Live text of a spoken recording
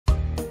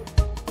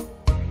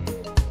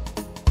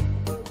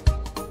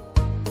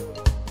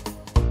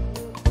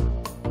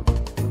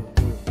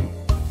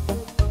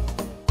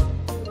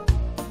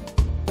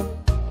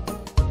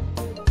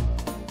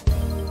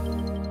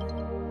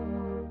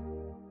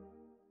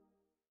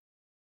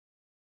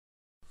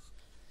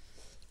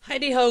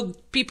Heidi ho,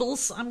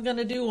 peoples. I'm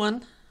gonna do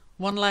one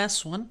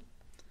last one.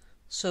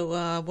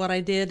 So what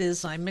I did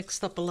is I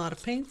mixed up a lot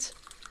of paint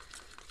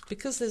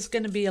because there's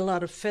gonna be a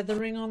lot of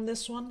feathering on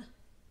this one.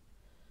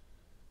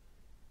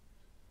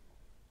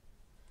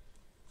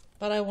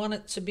 But I want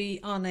it to be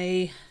on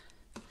a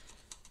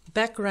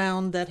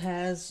background that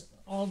has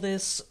all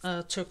this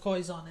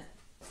turquoise on it.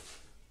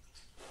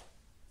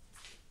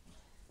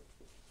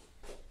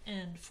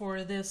 And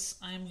for this,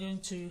 I'm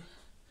going to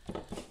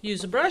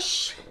use a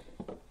brush.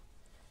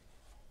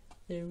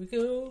 There we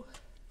go.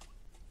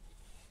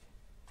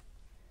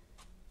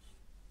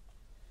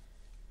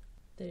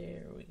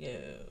 There we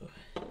go.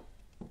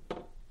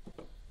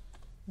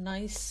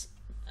 Nice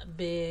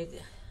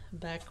big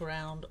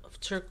background of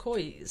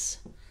turquoise.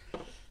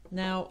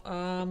 Now,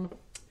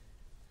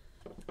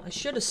 I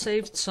should have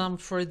saved some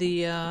for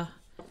the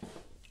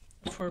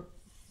for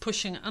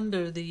pushing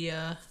under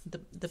the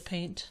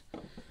paint,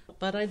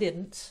 but I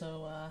didn't.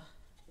 So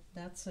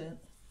that's it.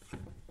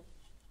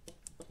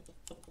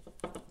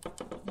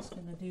 Just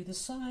gonna do the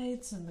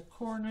sides and the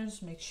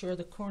corners. Make sure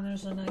the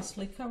corners are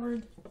nicely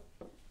covered.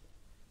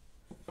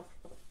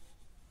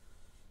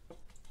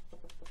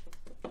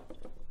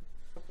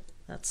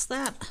 That's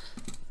that.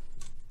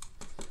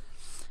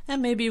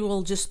 And maybe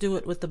we'll just do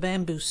it with the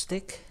bamboo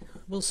stick.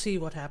 We'll see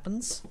what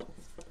happens.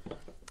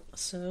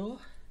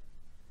 So,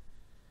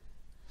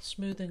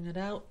 smoothing it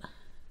out.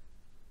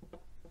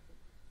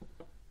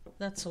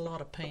 That's a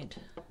lot of paint.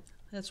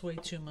 That's way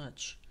too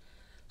much.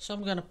 So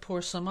I'm going to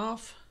pour some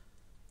off.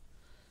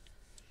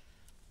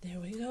 There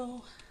we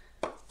go.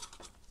 I'm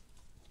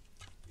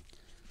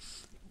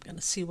going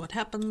to see what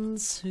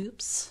happens.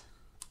 Oops.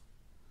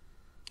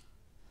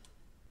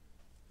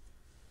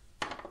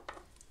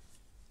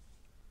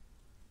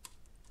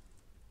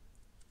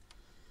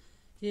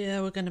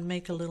 Yeah, we're going to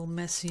make a little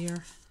mess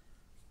here.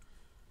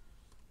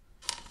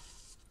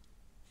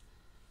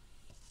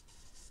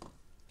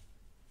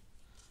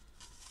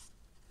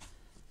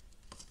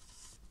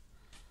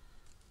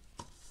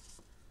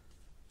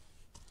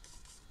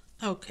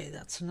 Okay,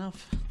 that's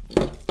enough.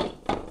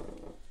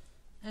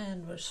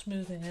 And we're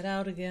smoothing it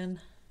out again.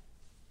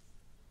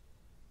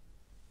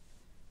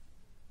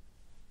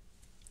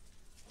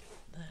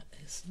 That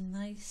is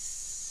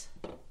nice.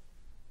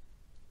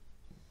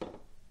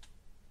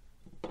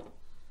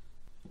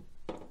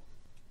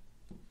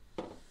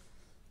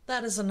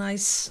 That is a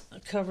nice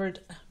covered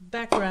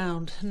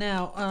background.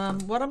 Now,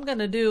 what I'm going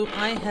to do,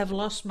 I have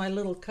lost my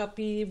little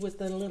cuppy with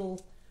the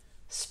little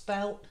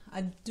spout.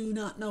 I do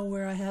not know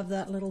where I have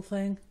that little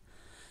thing.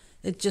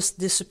 It just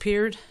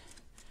disappeared.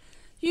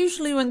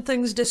 Usually when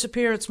things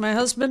disappear, it's my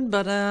husband,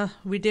 but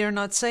we dare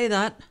not say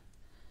that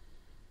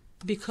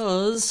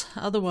because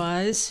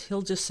otherwise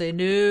he'll just say,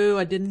 no,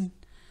 I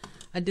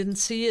didn't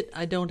see it.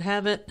 I don't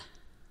have it.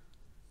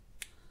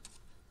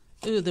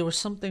 Ooh, there was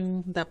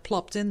something that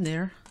plopped in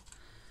there.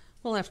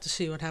 We'll have to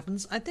see what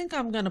happens. I think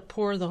I'm going to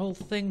pour the whole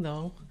thing,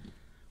 though.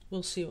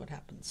 We'll see what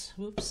happens.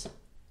 Whoops.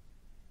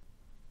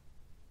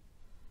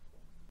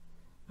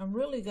 I'm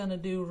really going to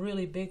do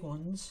really big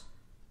ones.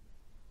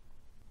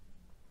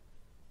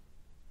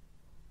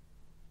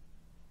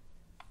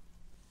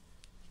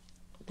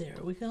 There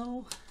we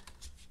go.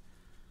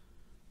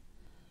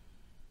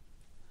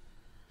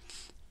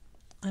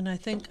 And I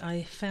think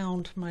I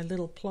found my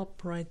little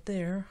plop right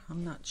there.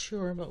 I'm not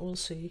sure, but we'll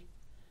see.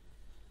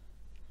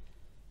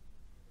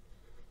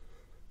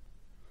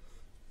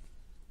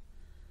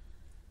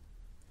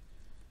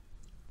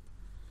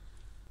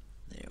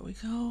 There we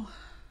go.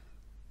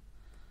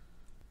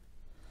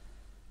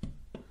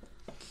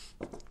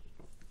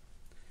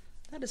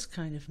 That is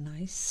kind of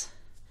nice.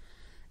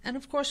 And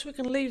of course we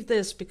can leave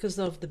this because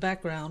of the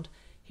background.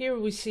 Here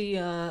we see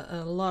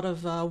a lot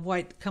of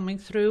white coming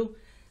through.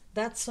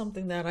 That's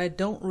something that I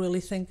don't really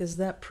think is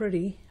that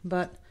pretty,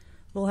 but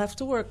we'll have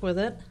to work with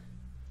it.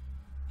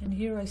 And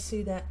here I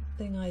see that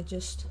thing I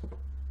just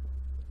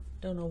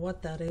don't know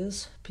what that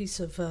is. Piece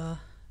of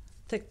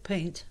thick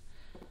paint.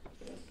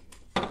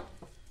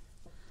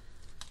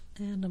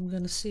 And I'm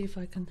going to see if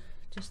I can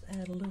just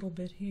add a little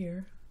bit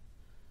here.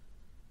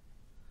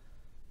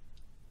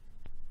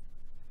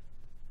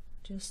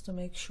 Just to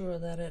make sure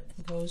that it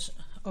goes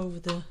over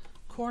the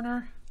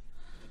corner.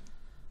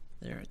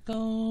 There it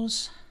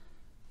goes.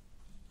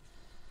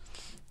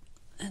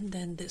 And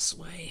then this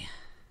way.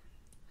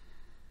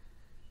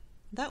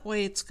 That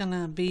way it's going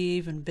to be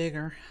even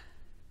bigger.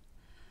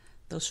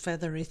 Those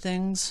feathery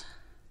things.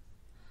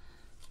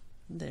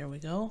 There we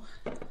go.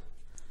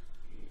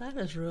 That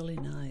is really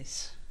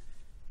nice.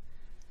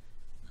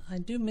 I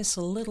do miss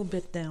a little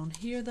bit down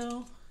here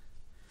though.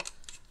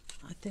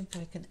 I think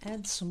I can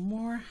add some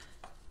more.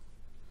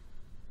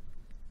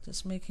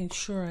 Just making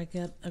sure I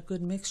get a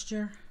good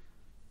mixture.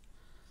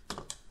 A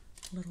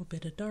little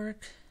bit of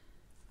dark.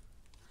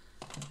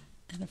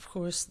 And of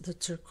course the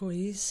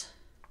turquoise.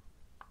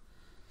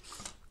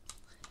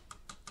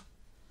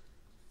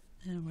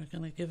 And we're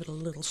going to give it a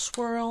little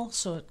swirl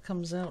so it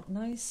comes out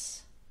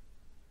nice.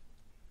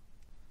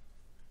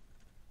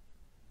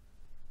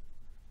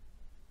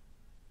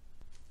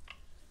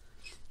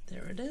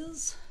 There it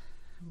is.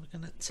 We're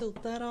going to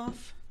tilt that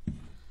off.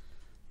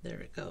 There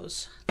it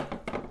goes.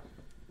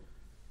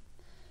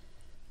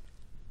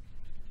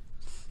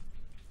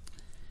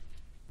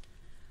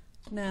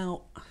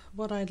 Now,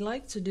 what I'd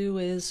like to do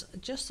is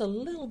just a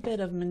little bit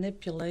of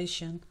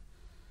manipulation,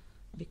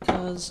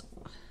 because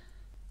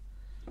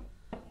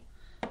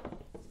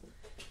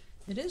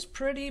it is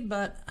pretty,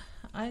 but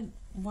I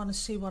want to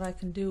see what I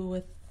can do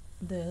with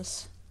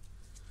this.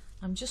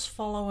 I'm just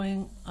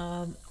following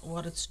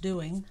what it's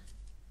doing.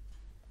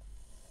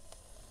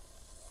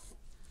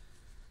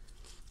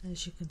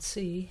 As you can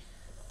see,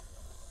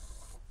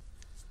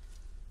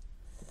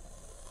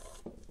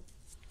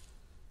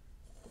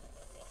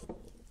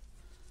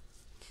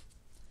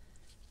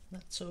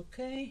 that's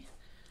okay.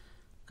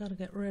 Got to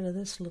get rid of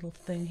this little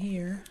thing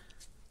here.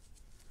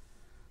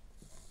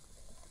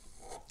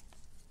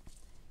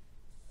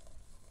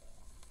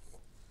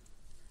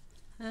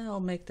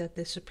 I'll make that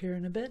disappear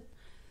in a bit.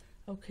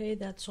 Okay,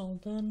 that's all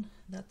done.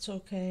 That's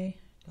okay.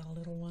 Got a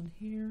little one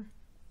here,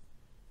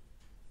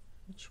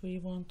 which we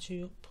want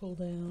to pull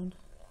down.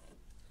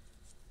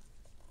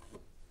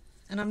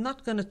 And I'm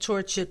not going to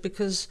torch it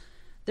because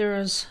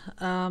there's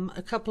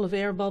a couple of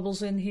air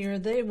bubbles in here.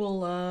 They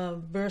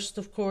will burst,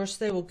 of course.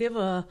 They will give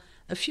a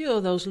few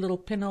of those little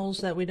pinholes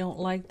that we don't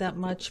like that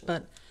much,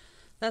 but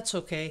that's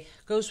okay.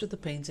 Goes with the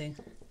painting.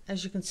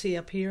 As you can see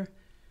up here,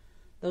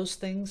 those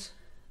things,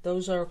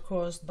 those are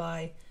caused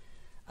by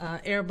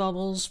air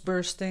bubbles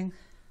bursting,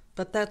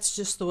 but that's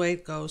just the way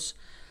it goes.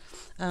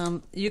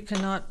 You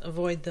cannot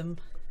avoid them.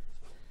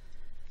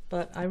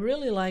 But I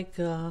really like,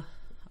 I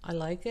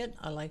like it.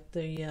 I like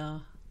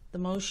the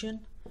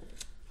motion.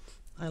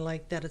 I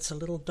like that it's a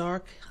little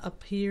dark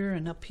up here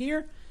and up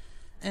here.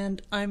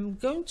 And I'm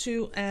going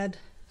to add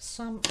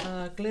some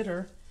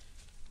glitter,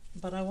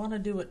 but I want to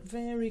do it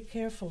very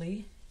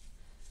carefully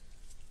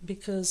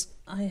because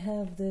I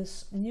have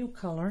this new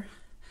color.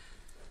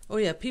 Oh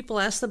yeah, people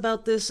asked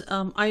about this.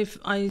 I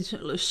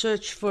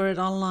searched for it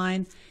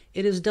online.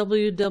 It is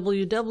www.cars.ru.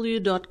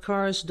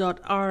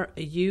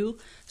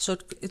 So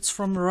it's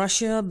from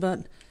Russia,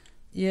 but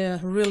yeah,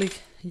 really,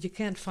 you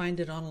can't find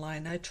it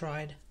online. I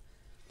tried.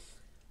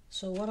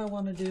 So what I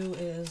want to do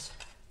is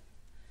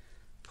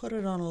put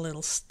it on a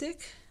little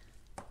stick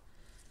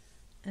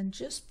and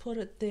just put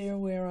it there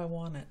where I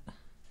want it.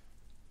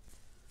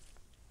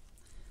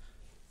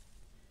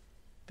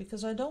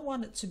 Because I don't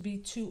want it to be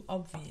too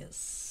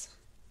obvious.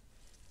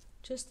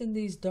 Just in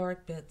these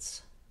dark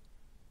bits.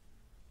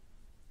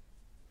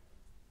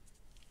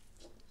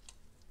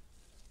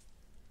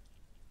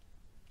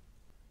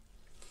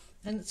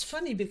 And it's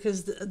funny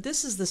because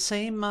this is the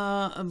same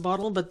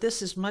bottle, but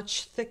this is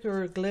much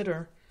thicker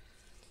glitter.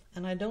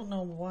 And I don't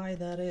know why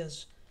that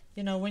is.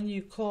 You know, when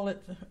you call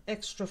it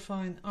extra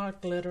fine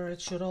art glitter,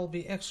 it should all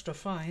be extra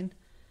fine.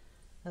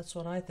 That's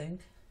what I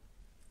think.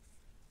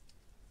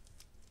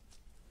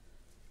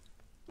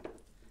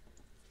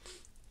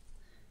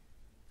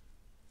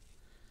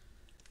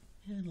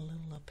 And a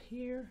little up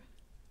here.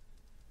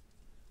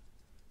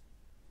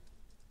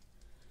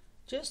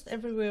 Just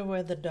everywhere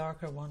where the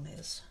darker one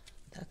is.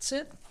 That's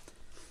it.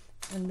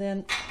 And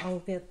then I'll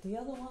get the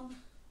other one.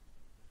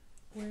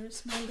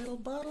 Where's my little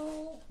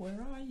bottle?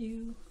 Where are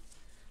you?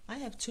 I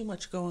have too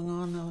much going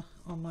on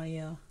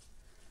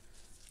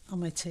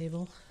my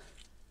table.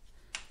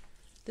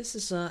 This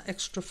is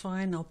extra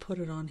fine. I'll put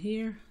it on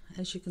here.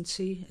 As you can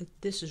see,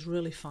 this is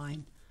really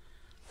fine.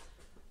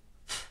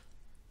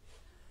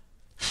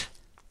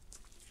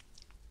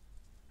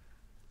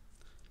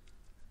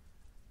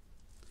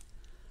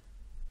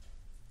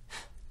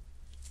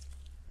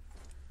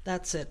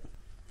 That's it.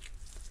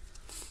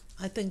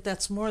 I think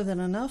that's more than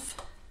enough.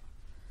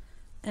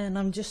 And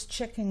I'm just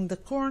checking the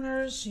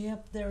corners.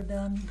 Yep, they're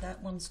done.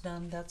 That one's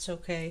done. That's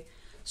okay.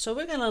 So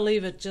we're going to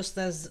leave it just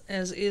as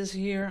is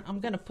here.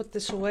 I'm going to put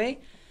this away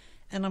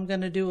and I'm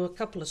going to do a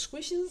couple of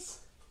squishes.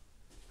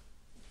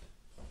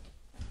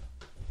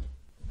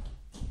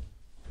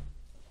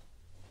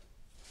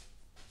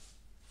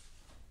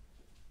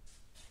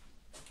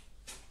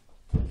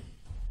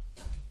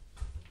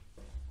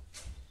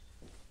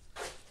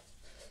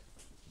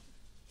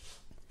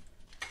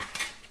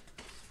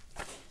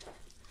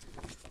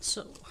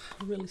 So,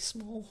 really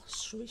small,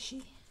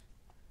 swishy.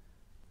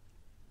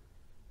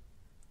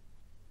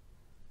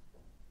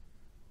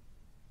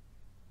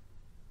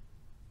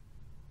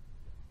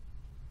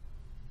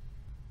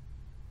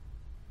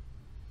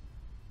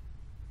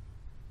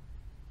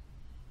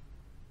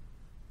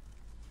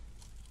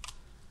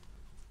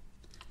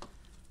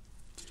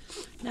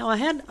 Now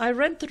I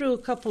read through a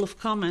couple of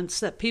comments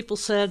that people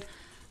said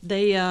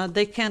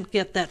they can't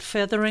get that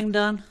feathering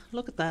done.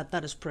 Look at that.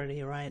 That is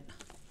pretty, right?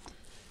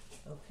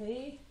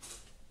 Okay.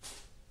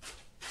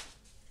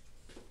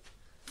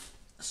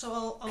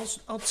 So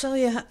I'll tell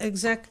you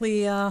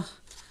exactly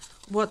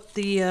what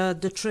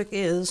the trick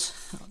is.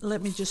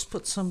 Let me just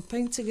put some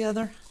paint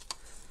together.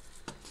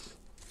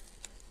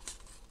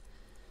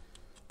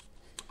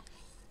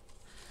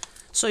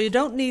 So you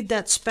don't need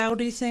that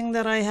spouty thing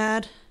that I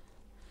had.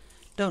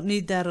 Don't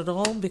need that at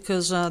all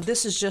because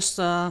this is just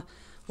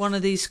one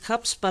of these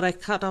cups, but I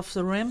cut off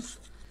the rim.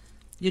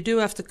 You do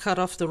have to cut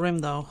off the rim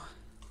though.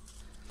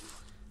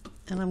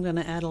 And I'm going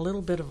to add a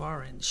little bit of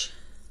orange.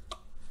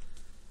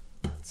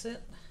 That's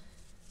it.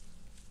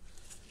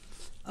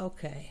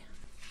 Okay.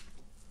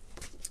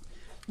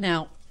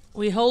 Now,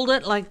 we hold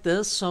it like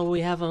this, so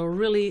we have a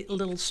really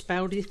little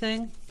spouty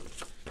thing.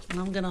 And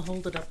I'm going to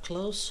hold it up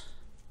close.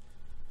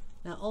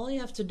 Now, all you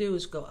have to do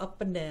is go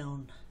up and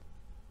down.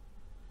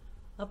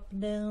 Up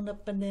and down,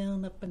 up and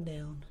down, up and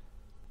down.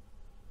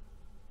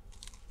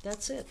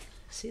 That's it.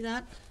 See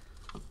that?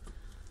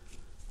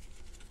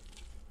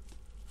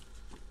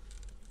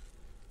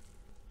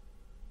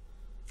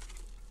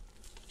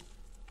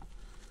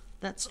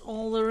 That's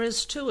all there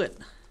is to it.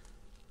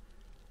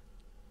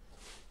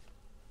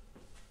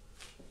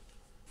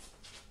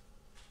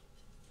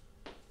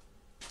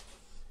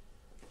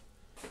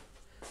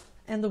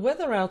 And the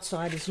weather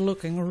outside is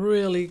looking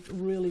really,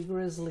 really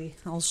grizzly.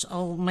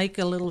 I'll make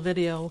a little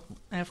video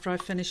after I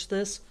finish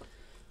this.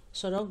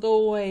 So don't go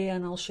away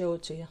and I'll show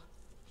it to you.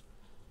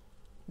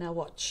 Now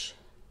watch.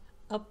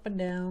 Up and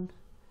down.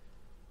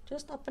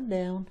 Just up and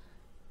down.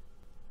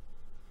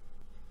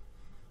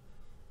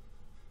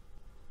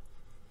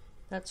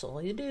 That's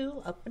all you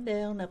do. Up and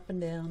down, up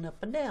and down,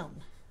 up and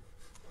down.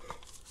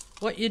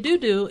 What you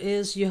do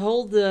is you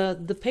hold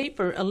the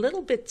paper a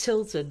little bit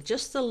tilted,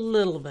 just a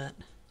little bit.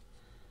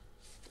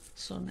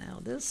 So now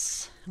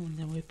this, and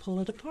then we pull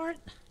it apart.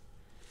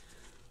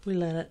 We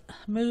let it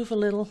move a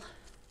little.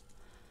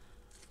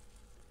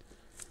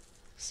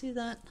 See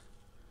that?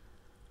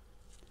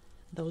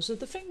 Those are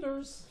the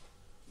fingers.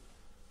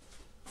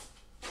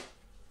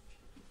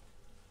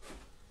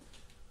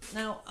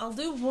 Now I'll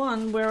do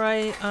one where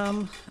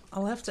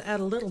I'll have to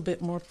add a little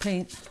bit more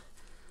paint.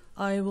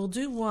 I will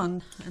do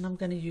one, and I'm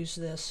going to use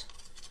this.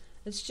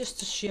 It's just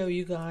to show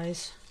you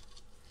guys.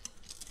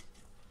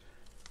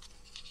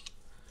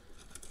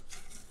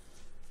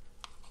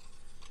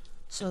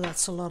 So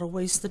that's a lot of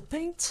wasted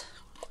paint,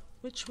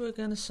 which we're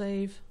going to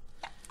save.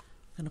 I'm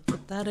going to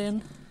put that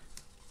in,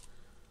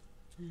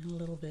 and a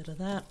little bit of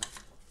that,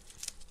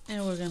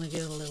 and we're going to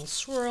give it a little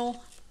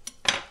swirl.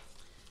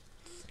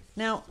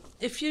 Now,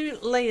 if you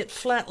lay it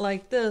flat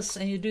like this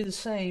and you do the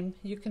same,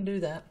 you can do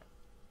that.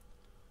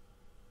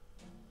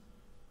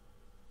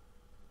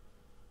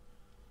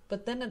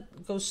 But then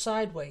it goes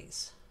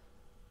sideways.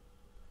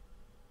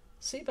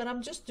 See, but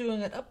I'm just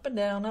doing it up and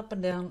down,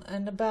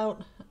 and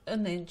about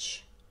an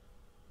inch.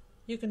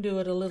 You can do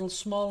it a little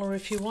smaller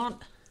if you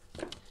want.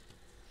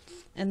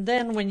 And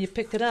then when you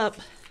pick it up,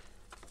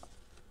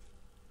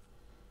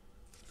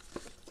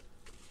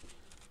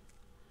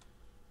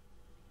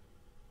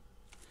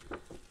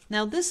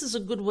 now this is a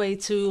good way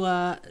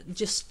to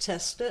just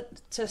test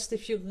it. Test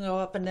if you can go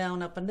up and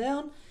down,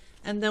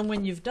 and then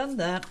when you've done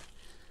that,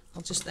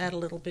 I'll just add a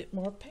little bit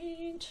more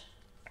paint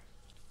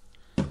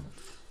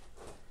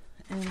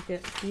and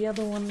get the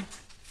other one,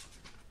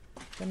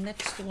 the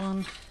next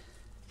one.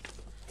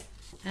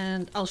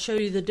 And I'll show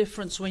you the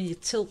difference when you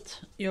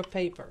tilt your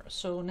paper.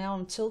 So now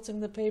I'm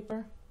tilting the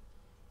paper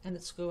and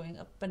it's going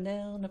up and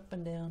down, up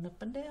and down, up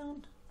and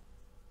down.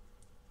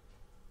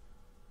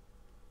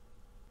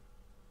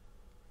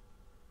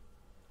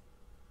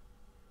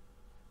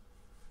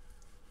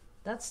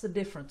 That's the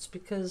difference,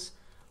 because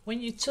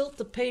when you tilt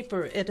the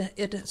paper,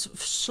 it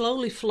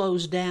slowly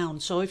flows down.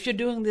 So if you're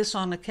doing this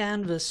on a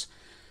canvas,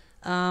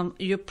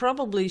 you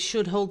probably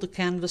should hold the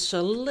canvas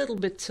a little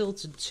bit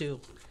tilted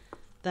too.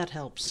 That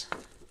helps.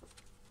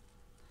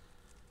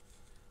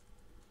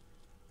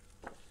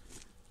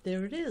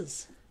 There it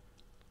is.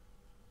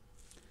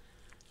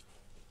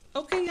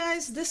 Okay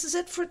guys, this is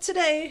it for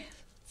today,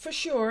 for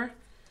sure.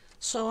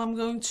 So I'm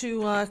going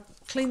to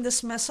clean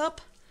this mess up,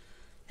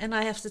 and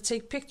I have to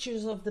take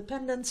pictures of the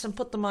pendants and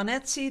put them on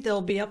Etsy.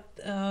 They'll be up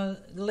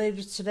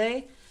later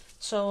today.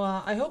 So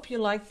I hope you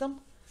like them.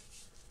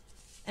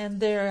 And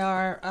there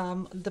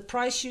are, the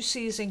price you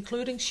see is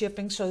including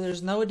shipping, so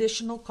there's no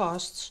additional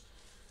costs.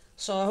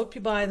 So I hope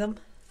you buy them.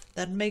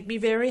 That'd make me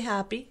very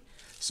happy.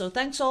 So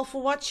thanks all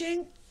for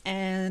watching,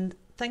 and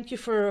thank you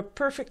for a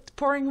perfect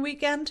pouring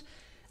weekend.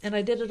 And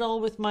I did it all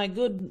with my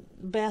good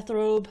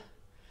bathrobe.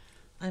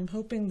 I'm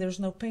hoping there's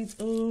no paint.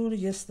 Oh,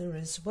 yes there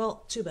is.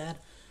 Well, too bad.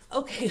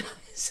 Okay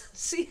guys,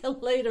 see you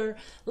later.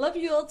 Love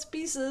you all to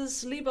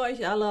pieces. Liebe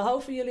euch alle. Hou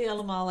van jullie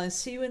allemaal. And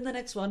see you in the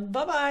next one.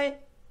 Bye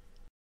bye.